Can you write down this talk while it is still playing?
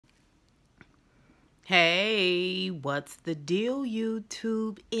Hey, what's the deal,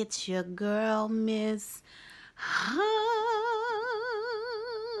 YouTube? It's your girl, Miss Honey.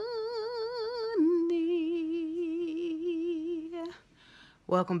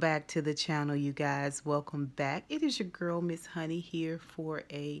 Welcome back to the channel, you guys. Welcome back. It is your girl, Miss Honey, here for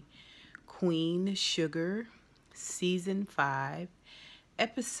a Queen Sugar Season 5,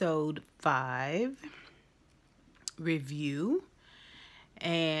 Episode 5 review.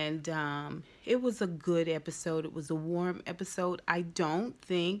 And it was a good episode. It was a warm episode. I don't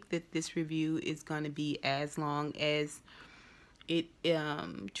think that this review is going to be as long as it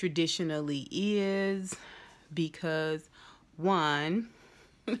traditionally is, because one,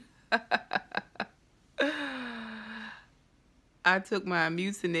 I took my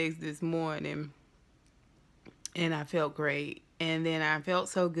Mucinex this morning and I felt great. And then I felt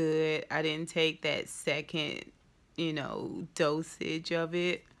so good, I didn't take that second dosage of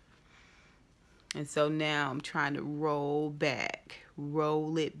it. And so now I'm trying to roll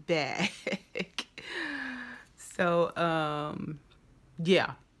it back. So,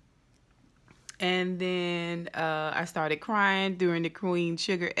 yeah. And then I started crying during the Queen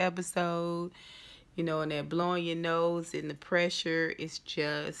Sugar episode, and that blowing your nose and the pressure is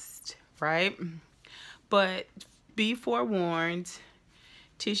just, right? But be forewarned,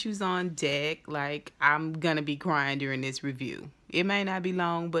 tissues on deck. Like, I'm gonna be crying during this review. It may not be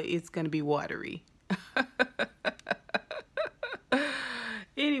long, but it's gonna be watery.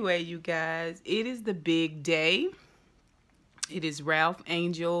 Anyway, you guys, it is the big day. It is Ralph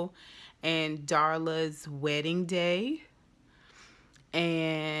Angel and Darla's wedding day,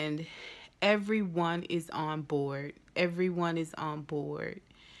 and everyone is on board. Everyone is on board.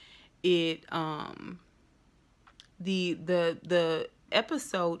 It the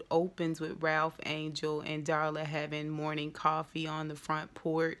episode opens with Ralph Angel and Darla having morning coffee on the front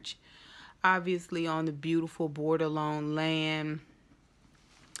porch, obviously on the beautiful Bordelons land.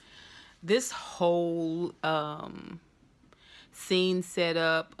 This whole scene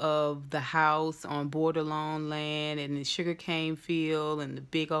setup of the house on Bordelons land and the sugarcane field and the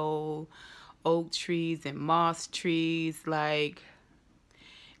big old oak trees and moss trees, like,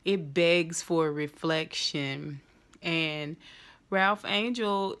 it begs for reflection. And Ralph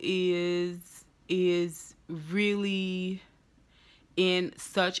Angel is really in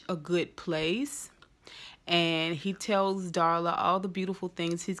such a good place, and he tells Darla all the beautiful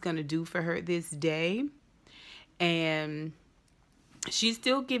things he's going to do for her this day, and she's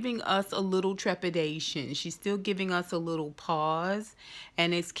still giving us a little trepidation. She's still giving us a little pause,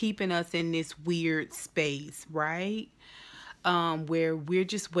 and it's keeping us in this weird space, right? Where we're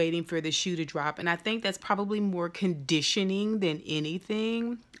just waiting for the shoe to drop. And I think that's probably more conditioning than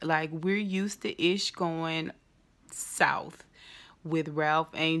anything. Like, we're used to ish going south with Ralph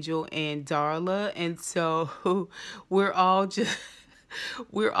Angel and Darla, and so we're all just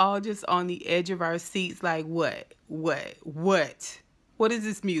on the edge of our seats, like, what is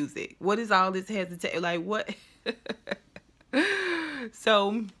this music? What is all this hesitation? Like, what?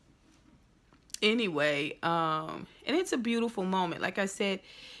 So anyway, and it's a beautiful moment. Like I said,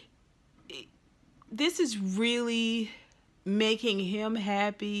 this is really making him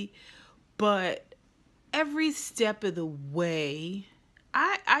happy, but every step of the way,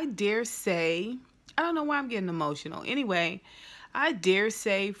 I dare say, I don't know why I'm getting emotional. Anyway, I dare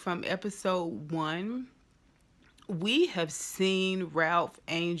say from episode 1, we have seen Ralph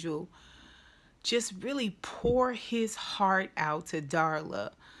Angel just really pour his heart out to Darla.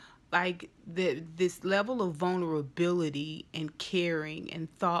 Like, this level of vulnerability and caring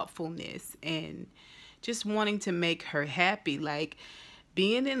and thoughtfulness and just wanting to make her happy. Like,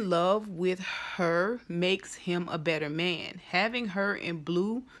 being in love with her makes him a better man. Having her in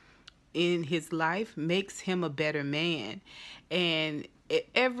blue in his life makes him a better man. And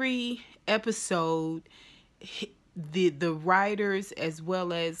every episode, the writers, as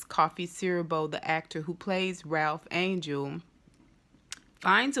well as Coffee Cerebro, the actor who plays Ralph Angel,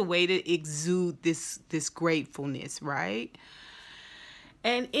 finds a way to exude this gratefulness, right?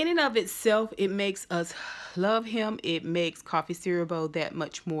 And in and of itself, it makes us love him. It makes Coffee Cerebro that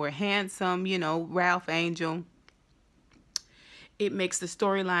much more handsome, Ralph Angel. It makes the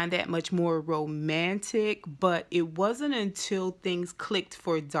storyline that much more romantic. But it wasn't until things clicked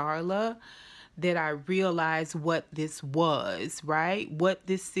for Darla that I realized what this was, right? What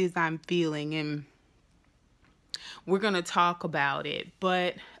this is I'm feeling, and we're going to talk about it.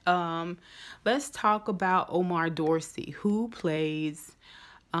 But let's talk about Omar Dorsey, who plays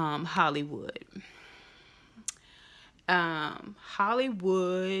Hollywood.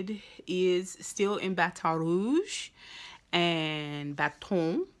 Hollywood is still in Baton Rouge,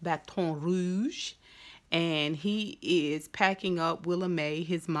 and he is packing up Willa Mae,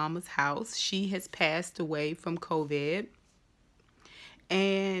 his mama's house. She has passed away from COVID.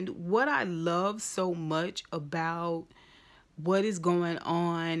 And what I love so much about what is going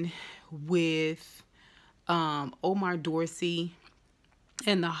on with Omar Dorsey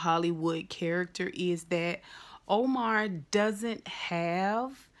and the Hollywood character is that Omar doesn't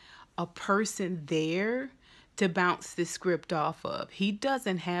have a person there to bounce the script off of. He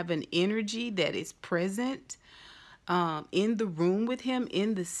doesn't have an energy that is present in the room with him,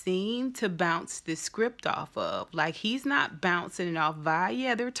 in the scene, to bounce the script off of. Like, he's not bouncing it off via,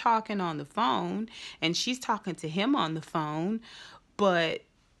 yeah, they're talking on the phone and she's talking to him on the phone, but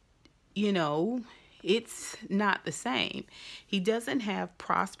you know, it's not the same. He doesn't have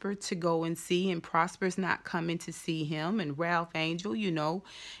Prosper to go and see, and Prosper's not coming to see him. And Ralph Angel, you know,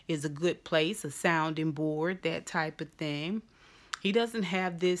 is a good place, a sounding board, that type of thing. He doesn't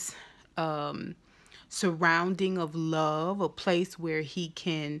have this surrounding of love, a place where he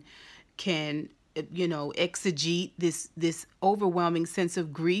can you know, exegete this overwhelming sense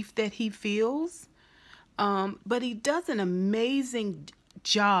of grief that he feels. But he does an amazing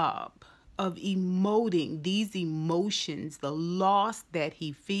job of emoting these emotions, the loss that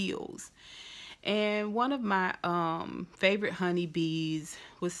he feels. And one of my favorite honeybees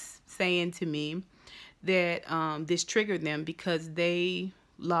was saying to me that this triggered them because they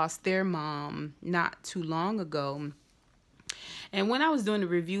lost their mom not too long ago. And when I was doing the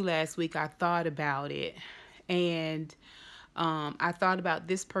review last week, I thought about it. And I thought about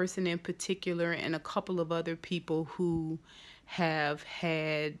this person in particular and a couple of other people who have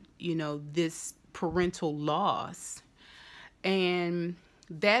had, you know, this parental loss. And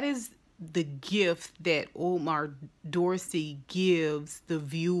that is the gift that Omar Dorsey gives the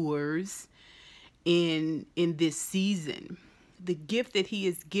viewers in this season. The gift that he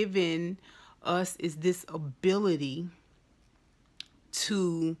has given us is this ability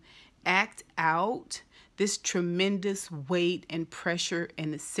to act out this tremendous weight and pressure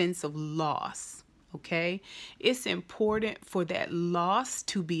and a sense of loss. Okay, it's important for that loss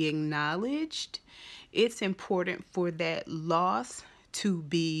to be acknowledged. It's important for that loss to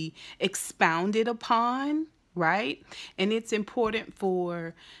be expounded upon, right? And it's important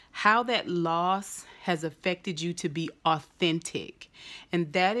for how that loss has affected you to be authentic.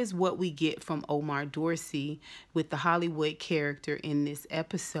 And that is what we get from Omar Dorsey with the Hollywood character in this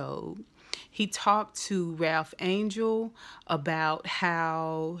episode. He talked to Ralph Angel about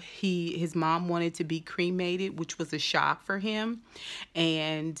how his mom wanted to be cremated, which was a shock for him,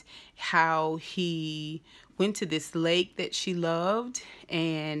 and how he went to this lake that she loved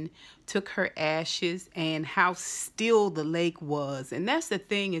and took her ashes, and how still the lake was. And that's the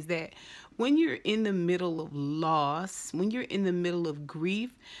thing, is that when you're in the middle of loss, when you're in the middle of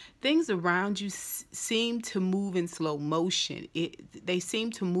grief, things around you seem to move in slow motion. They seem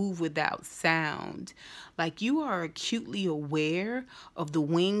to move without sound. Like, you are acutely aware of the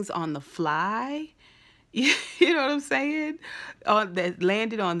wings on the fly. You know what I'm saying? That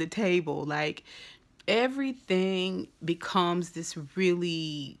landed on the table. Like, everything becomes this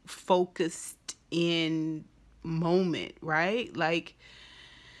really focused in moment, right? Like,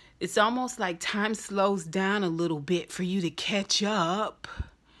 it's almost like time slows down a little bit for you to catch up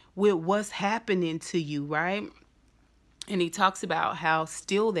with what's happening to you, right? And he talks about how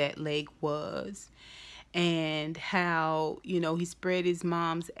still that lake was, and how, you know, he spread his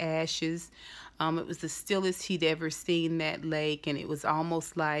mom's ashes. It was the stillest he'd ever seen that lake, and it was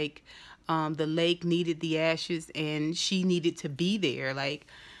almost like the lake needed the ashes and she needed to be there. Like,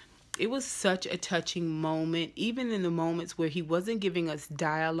 it was such a touching moment, even in the moments where he wasn't giving us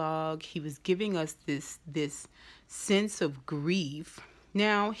dialogue. He was giving us this sense of grief.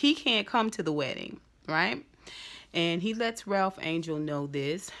 Now, he can't come to the wedding, right? And he lets Ralph Angel know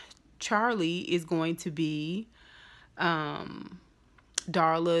this. Charlie is going to be Darla's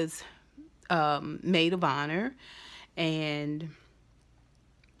maid of honor, and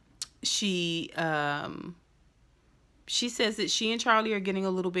she says that she and Charlie are getting a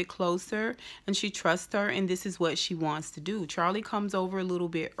little bit closer, and she trusts her, and this is what she wants to do. Charlie comes over a little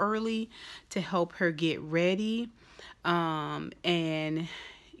bit early to help her get ready. And,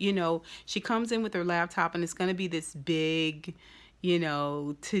 you know, she comes in with her laptop, and it's going to be this big, you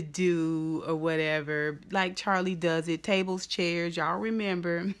know, to do or whatever. Like Charlie does it. Tables, chairs. Y'all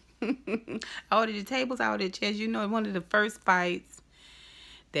remember. I ordered the tables, I ordered the chairs. You know, one of the first fights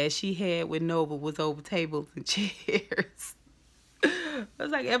that she had with Nova was over tables and chairs. It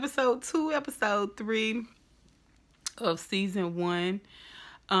was like episode 2, episode 3 of season 1.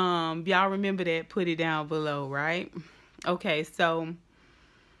 Y'all remember that? Put it down below, right? Okay, so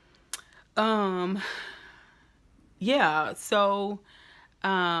yeah, so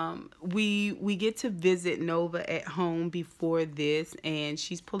we get to visit Nova at home before this, and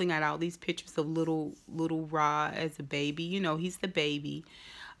she's pulling out all these pictures of little Ra as a baby. You know, he's the baby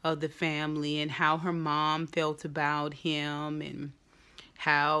of the family, and how her mom felt about him, and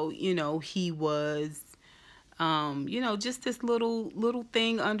how, you know, he was, you know, just this little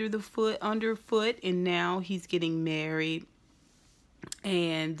thing underfoot, and now he's getting married.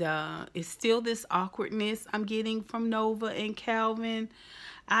 And it's still this awkwardness I'm getting from Nova and Calvin.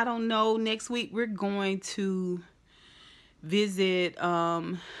 I don't know. Next week we're going to visit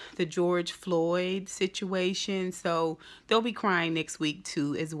the George Floyd situation, so they'll be crying next week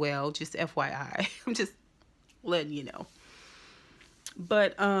too as well. Just FYI. I'm just letting you know.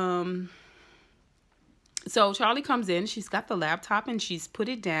 But so Charlie comes in, she's got the laptop and she's put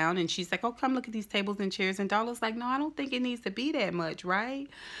it down, and she's like, oh, come look at these tables and chairs. And Darla's like, no, I don't think it needs to be that much, right?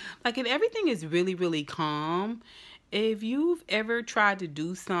 Like, and everything is really, really calm. If you've ever tried to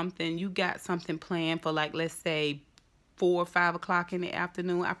do something, you got something planned for, like, let's say 4 or 5 o'clock in the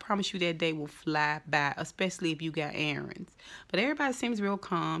afternoon, I promise you that day will fly by, especially if you got errands. But everybody seems real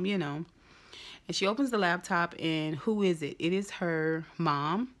calm, you know. And she opens the laptop, and who is it? It is her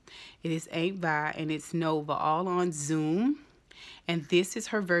mom. It is Ep5, and it's Nova, all on Zoom. And this is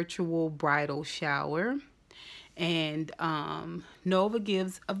her virtual bridal shower. And Nova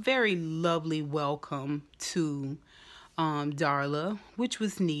gives a very lovely welcome to Darla, which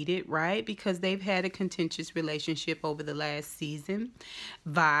was needed, right? Because they've had a contentious relationship over the last season.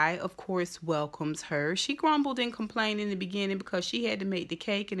 Vi, of course, welcomes her. She grumbled and complained in the beginning because she had to make the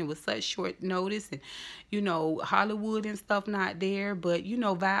cake and it was such short notice, and, you know, Hollywood and stuff not there. But, you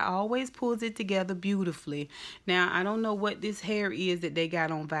know, Vi always pulls it together beautifully. Now, I don't know what this hair is that they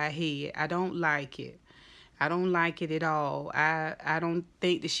got on Vi's head. I don't like it. I don't like it at all. I don't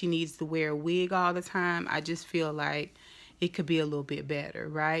think that she needs to wear a wig all the time. I just feel like it could be a little bit better,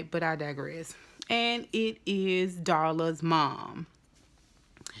 right? But I digress. And it is Darla's mom.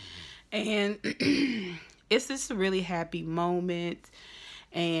 And it's just a really happy moment.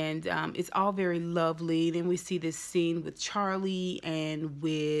 And it's all very lovely. Then we see this scene with Charlie and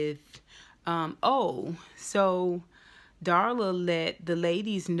with, so Darla let the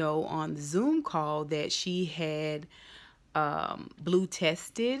ladies know on the Zoom call that she had blue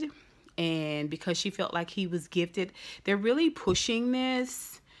tested, and because she felt like he was gifted. They're really pushing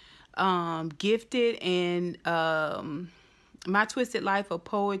this gifted and My Twisted Life of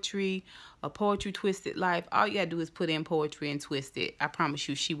Poetry, a Poetry Twisted Life. All you gotta do is put in poetry and twist it. I promise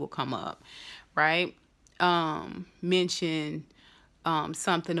you she will come up, right? Mention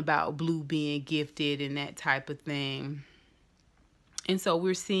something about blue being gifted and that type of thing. And so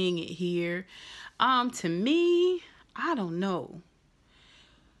we're seeing it here. To me, I don't know.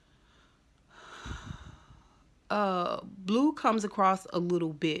 Blue comes across a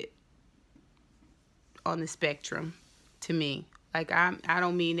little bit on the spectrum to me. Like, I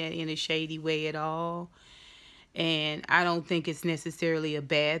don't mean that in a shady way at all. And I don't think it's necessarily a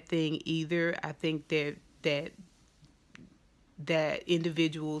bad thing either. I think that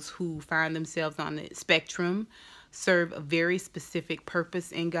individuals who find themselves on the spectrum serve a very specific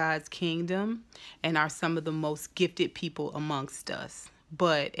purpose in God's kingdom and are some of the most gifted people amongst us.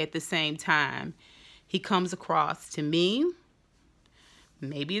 But at the same time, he comes across to me,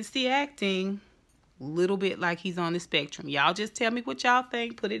 maybe it's the acting, a little bit like he's on the spectrum. Y'all just tell me what y'all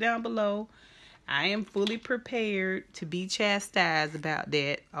think. Put it down below. I am fully prepared to be chastised about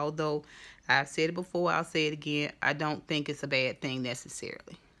that. Although I've said it before, I'll say it again. I don't think it's a bad thing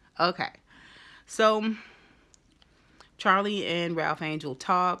necessarily. Okay. So Charlie and Ralph Angel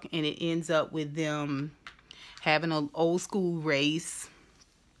talk, and it ends up with them having an old school race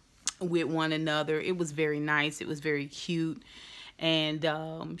with one another. It was very nice. It was very cute.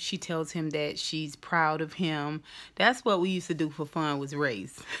 And she tells him that she's proud of him. That's what we used to do for fun, was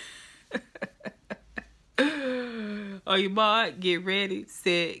race. Oh, you mark, get ready,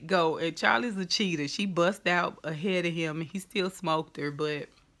 set, go. And Charlie's a cheater. She bust out ahead of him, and he still smoked her, but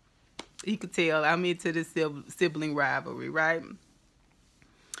you could tell I'm into the sibling rivalry, right?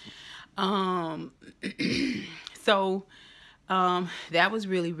 So that was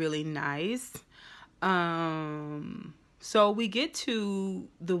really, really nice. So we get to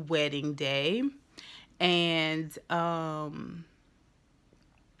the wedding day, and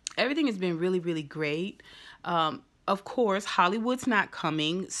everything has been really, really great. Of course, Hollywood's not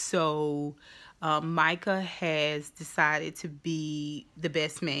coming, so Micah has decided to be the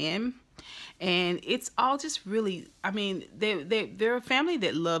best man. And it's all just really, I mean, they're a family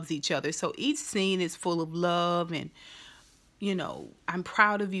that loves each other. So each scene is full of love, and you know, I'm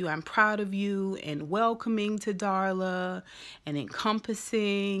proud of you, and welcoming to Darla and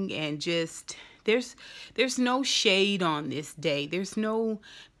encompassing, and just there's no shade on this day. There's no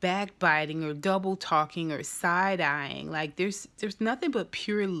backbiting or double talking or side eyeing. Like there's nothing but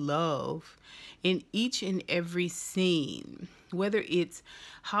pure love in each and every scene. Whether it's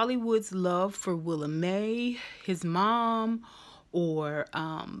Hollywood's love for Willa May, his mom, or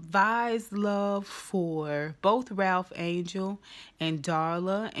Vi's love for both Ralph Angel and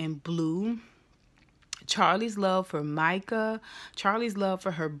Darla and Blue, Charlie's love for Micah, Charlie's love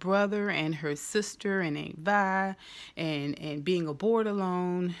for her brother and her sister and Aunt Vi, and being a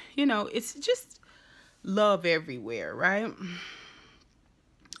Bordelon. You know, it's just love everywhere, right?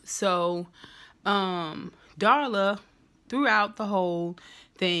 So, Darla, throughout the whole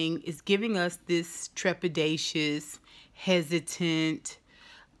thing, is giving us this trepidatious, hesitant,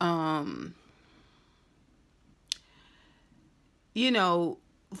 you know,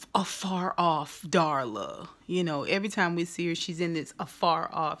 afar off Darla. You know, every time we see her, she's in this afar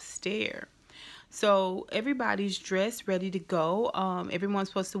off stare. So everybody's dressed, ready to go. Everyone's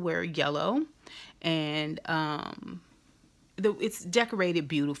supposed to wear yellow, and it's decorated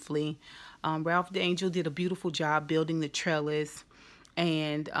beautifully. Ralph Angel did a beautiful job building the trellis,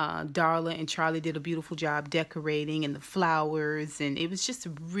 and Darla and Charlie did a beautiful job decorating and the flowers, and it was just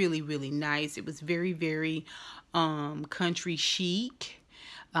really, really nice. It was very, very country chic,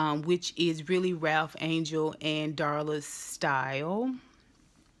 which is really Ralph Angel and Darla's style.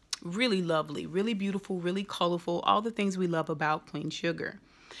 Really lovely, really beautiful, really colorful, all the things we love about Queen Sugar.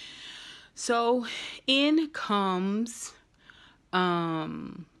 So in comes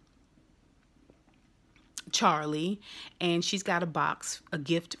Charlie, and she's got a box, a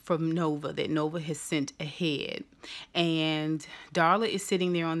gift from Nova that Nova has sent ahead, and Darla is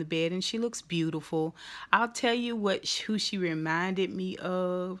sitting there on the bed, and she looks beautiful. I'll tell you who she reminded me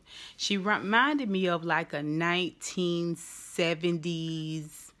of. She reminded me of like a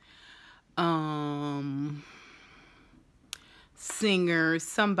 1970s singer,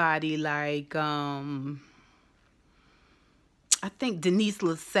 somebody like I think Denise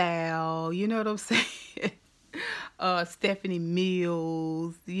LaSalle, you know what I'm saying? Stephanie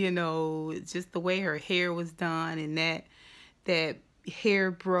Mills, you know, it's just the way her hair was done, and that hair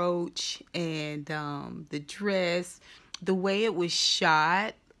brooch, and the dress, the way it was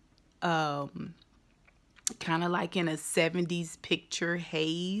shot, kind of like in a 70s picture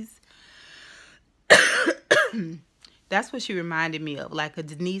haze. That's what she reminded me of, like a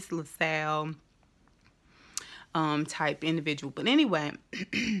Denise LaSalle type individual. But anyway,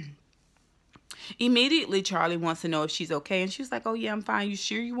 immediately Charlie wants to know if she's okay, and she's like, oh yeah, I'm fine. You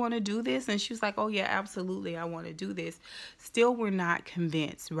sure you want to do this? And she was like, oh yeah, absolutely, I want to do this. Still, we're not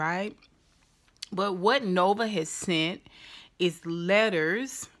convinced, right? But what Nova has sent is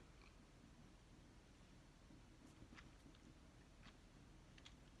letters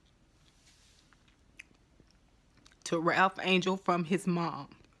to Ralph Angel from his mom.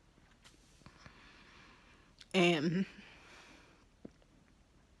 And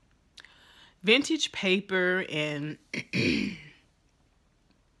vintage paper, and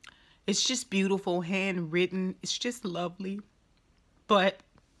it's just beautiful, handwritten. It's just lovely. But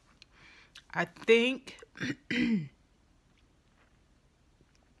I think in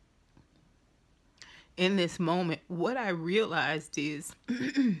this moment, what I realized is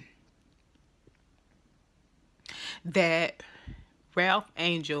that Ralph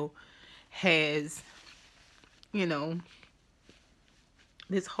Angel has, you know,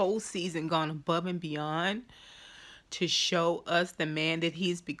 this whole season gone above and beyond to show us the man that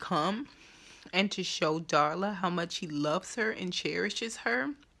he's become, and to show Darla how much he loves her and cherishes her.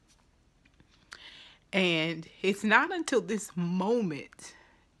 And it's not until this moment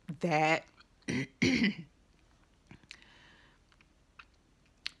that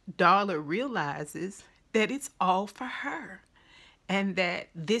Darla realizes that it's all for her, and that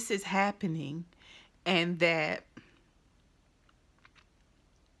this is happening, and that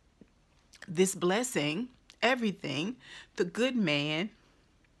this blessing, everything, the good man,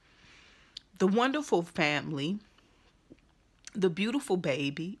 the wonderful family, the beautiful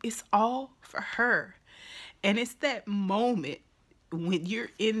baby, it's all for her. And it's that moment when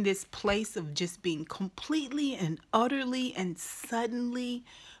you're in this place of just being completely and utterly and suddenly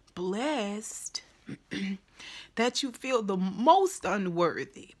blessed that you feel the most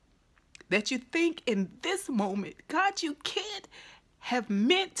unworthy, that you think in this moment, God, you can't have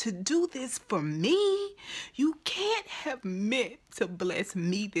meant to do this for me. You can't have meant to bless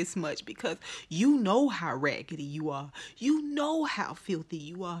me this much, because you know how raggedy you are. You know how filthy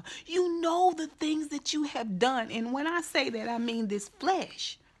you are. You know the things that you have done. And when I say that, I mean this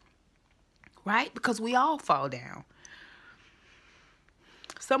flesh, right? Because we all fall down.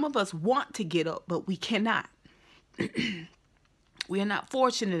 Some of us want to get up, but we cannot. We are not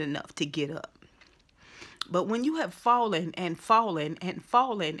fortunate enough to get up. But when you have fallen and fallen and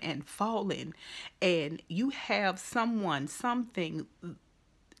fallen and fallen, and you have someone, something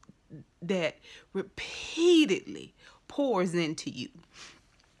that repeatedly pours into you,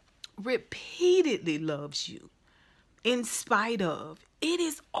 repeatedly loves you, in spite of, it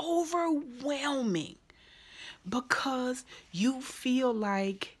is overwhelming, because you feel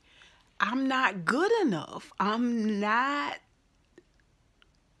like, I'm not good enough.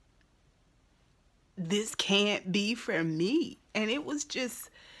 This can't be for me. And it was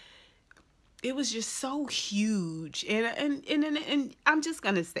just so huge. And I'm just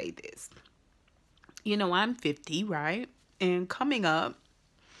going to say this. You know, I'm 50, right? And coming up,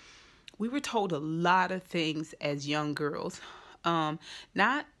 we were told a lot of things as young girls.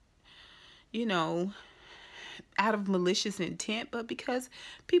 Not, out of malicious intent, but because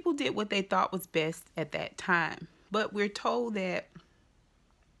people did what they thought was best at that time. But we're told that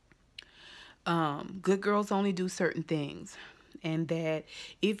good girls only do certain things, and that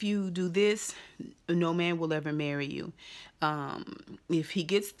if you do this, no man will ever marry you. If he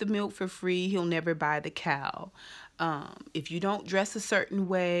gets the milk for free, he'll never buy the cow. If you don't dress a certain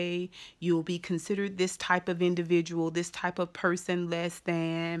way, you'll be considered this type of individual, this type of person less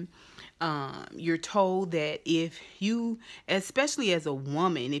than. You're told that if you, especially as a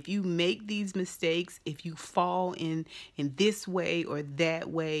woman, if you make these mistakes, if you fall in this way or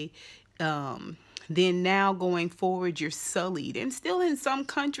that way, then now going forward, you're sullied. And still in some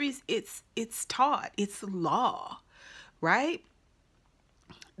countries, it's taught, it's law, right?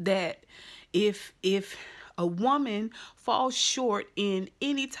 That if a woman falls short in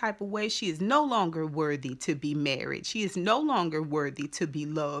any type of way, she is no longer worthy to be married. She is no longer worthy to be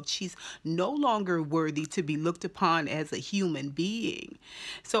loved. She's no longer worthy to be looked upon as a human being.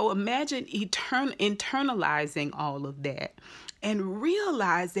 So imagine internalizing all of that and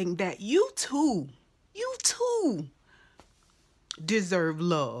realizing that you too deserve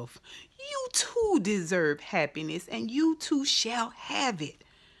love. You too deserve happiness, and you too shall have it.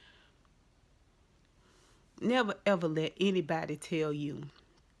 Never ever let anybody tell you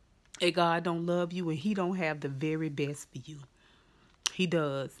that God don't love you and he don't have the very best for you. He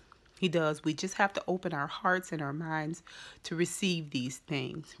does. He does. We just have to open our hearts and our minds to receive these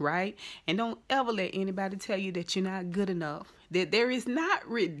things, right? And don't ever let anybody tell you that you're not good enough, that there is not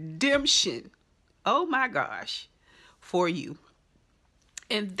redemption, oh my gosh, for you.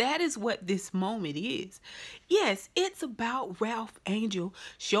 And that is what this moment is. Yes, it's about Ralph Angel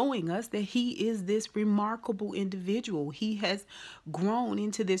showing us that he is this remarkable individual. He has grown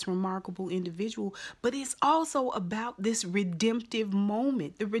into this remarkable individual, but it's also about this redemptive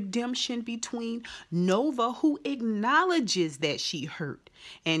moment, the redemption between Nova, who acknowledges that she hurt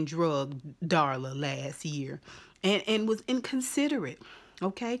and drugged Darla last year and was inconsiderate.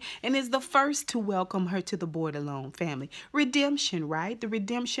 Okay, and is the first to welcome her to the Bordelons family. Redemption, right? The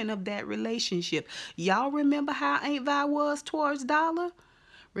redemption of that relationship. Y'all remember how Aunt Vi was towards Darla?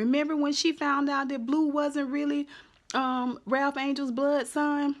 Remember when she found out that Blue wasn't really Ralph Angel's blood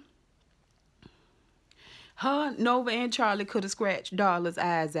son? Her, Nova, and Charlie could have scratched Darla's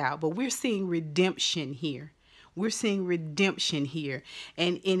eyes out, but we're seeing redemption here. We're seeing redemption here,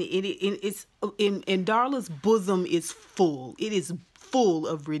 and it's in Darla's bosom is full. It is full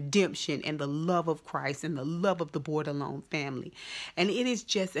of redemption and the love of Christ and the love of the Bordelon family, and it is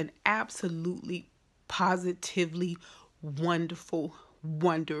just an absolutely positively wonderful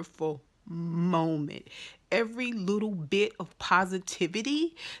moment. Every little bit of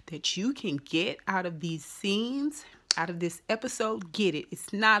positivity that you can get out of these scenes, out of this episode, get it.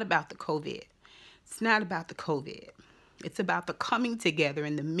 It's not about the COVID. It's not about the COVID. It's about the coming together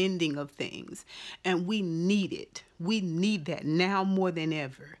and the mending of things. And we need it. We need that now more than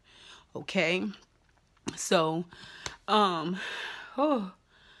ever. Okay? So, oh,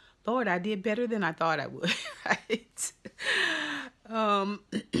 Lord, I did better than I thought I would, right?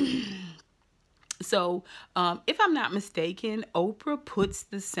 So, if I'm not mistaken, Oprah puts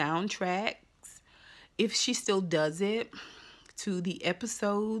the soundtracks, if she still does it, to the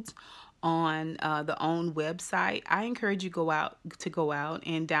episodes on the OWN website. I encourage you to go out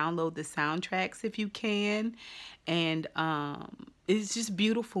and download the soundtracks if you can. And it's just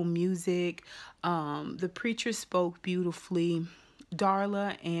beautiful music. The preacher spoke beautifully.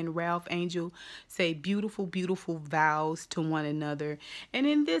 Darla and Ralph Angel say beautiful, beautiful vows to one another. And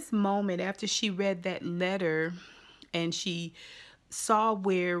in this moment, after she read that letter and she saw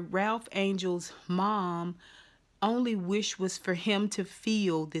where Ralph Angel's mom only wish was for him to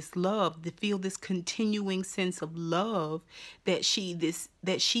feel this love, to feel this continuing sense of love that she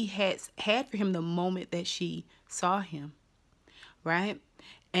had for him the moment that she saw him, right?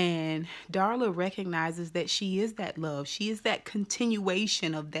 And Darla recognizes that she is that love. She is that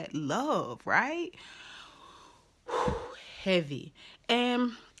continuation of that love, right? Heavy.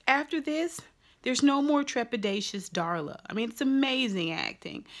 And after this, there's no more trepidatious Darla. I mean, it's amazing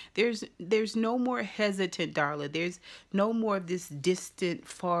acting. There's no more hesitant Darla. There's no more of this distant,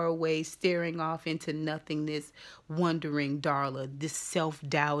 far away, staring off into nothingness, wondering Darla. This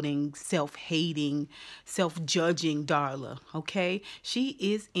self-doubting, self-hating, self-judging Darla, okay? She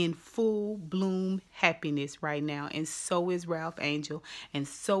is in full bloom happiness right now, and so is Ralph Angel, and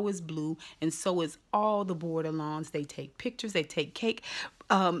so is Blue, and so is all the Bordelons. They take pictures, they take cake.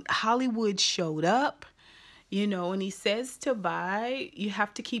 Hollywood showed up, you know, and he says to Vi, you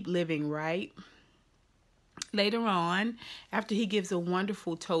have to keep living, right? Later on, after he gives a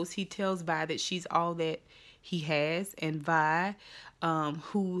wonderful toast, he tells Vi that she's all that he has, and Vi,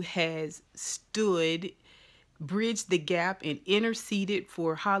 who has bridged the gap and interceded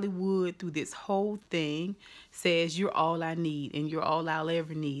for Hollywood through this whole thing, says, you're all I need and you're all I'll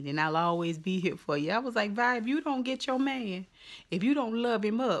ever need, and I'll always be here for you. I was like, Vi, if you don't get your man, if you don't love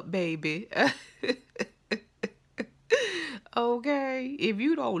him up, baby, okay, if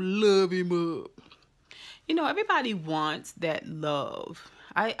you don't love him up, you know, everybody wants that love.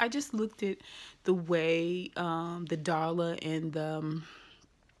 I just looked at the way the Darla and the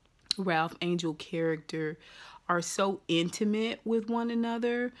Ralph Angel character are so intimate with one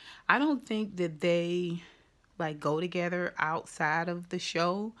another. I don't think that they like go together outside of the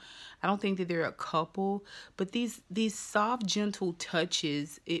show. I don't think that they're a couple, but these soft, gentle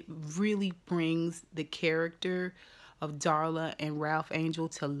touches, it really brings the character of Darla and Ralph Angel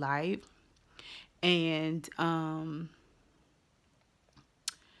to life. And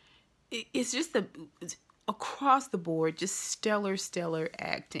it's just across the board, just stellar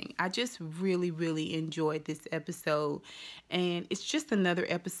acting. I just really enjoyed this episode, and it's just another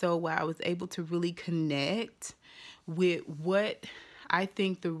episode where I was able to really connect with what I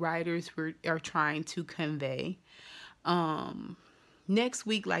think the writers are trying to convey. Next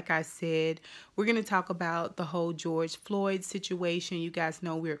week, like I said, we're going to talk about the whole George Floyd situation. You guys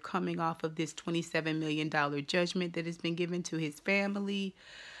know we're coming off of this $27 million judgment that has been given to his family.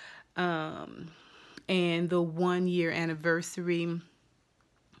 And the 1 year anniversary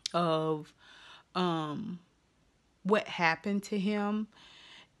of what happened to him.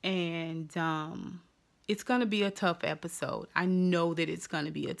 And it's going to be a tough episode. I know that it's going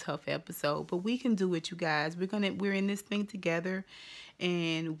to be a tough episode, but we can do it, you guys. We're in this thing together,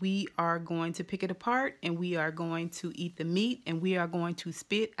 and we are going to pick it apart, and we are going to eat the meat, and we are going to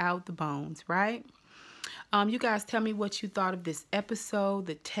spit out the bones, right? You guys tell me what you thought of this episode,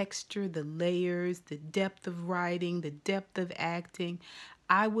 the texture, the layers, the depth of writing, the depth of acting.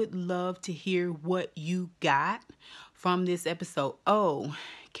 I would love to hear what you got from this episode. Oh,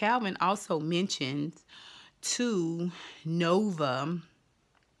 Calvin also mentions to Nova,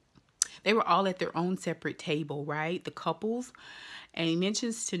 they were all at their own separate table, right? The couples. And he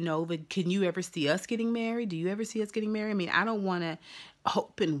mentions to Nova, can you ever see us getting married? Do you ever see us getting married? I mean, I don't want to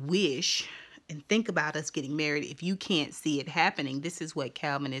hope and wish and think about us getting married if you can't see it happening. This is what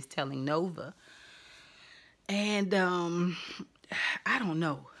Calvin is telling Nova. And I don't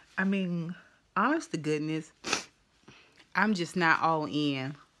know. I mean, honest to goodness, I'm just not all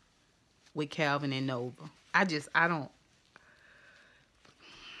in with Calvin and Nova. I don't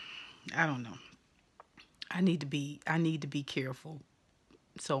know. I need to be careful.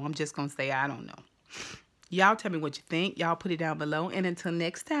 So I'm just going to say I don't know. Y'all tell me what you think. Y'all put it down below. And until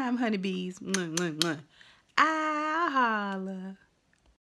next time, honeybees, I holla.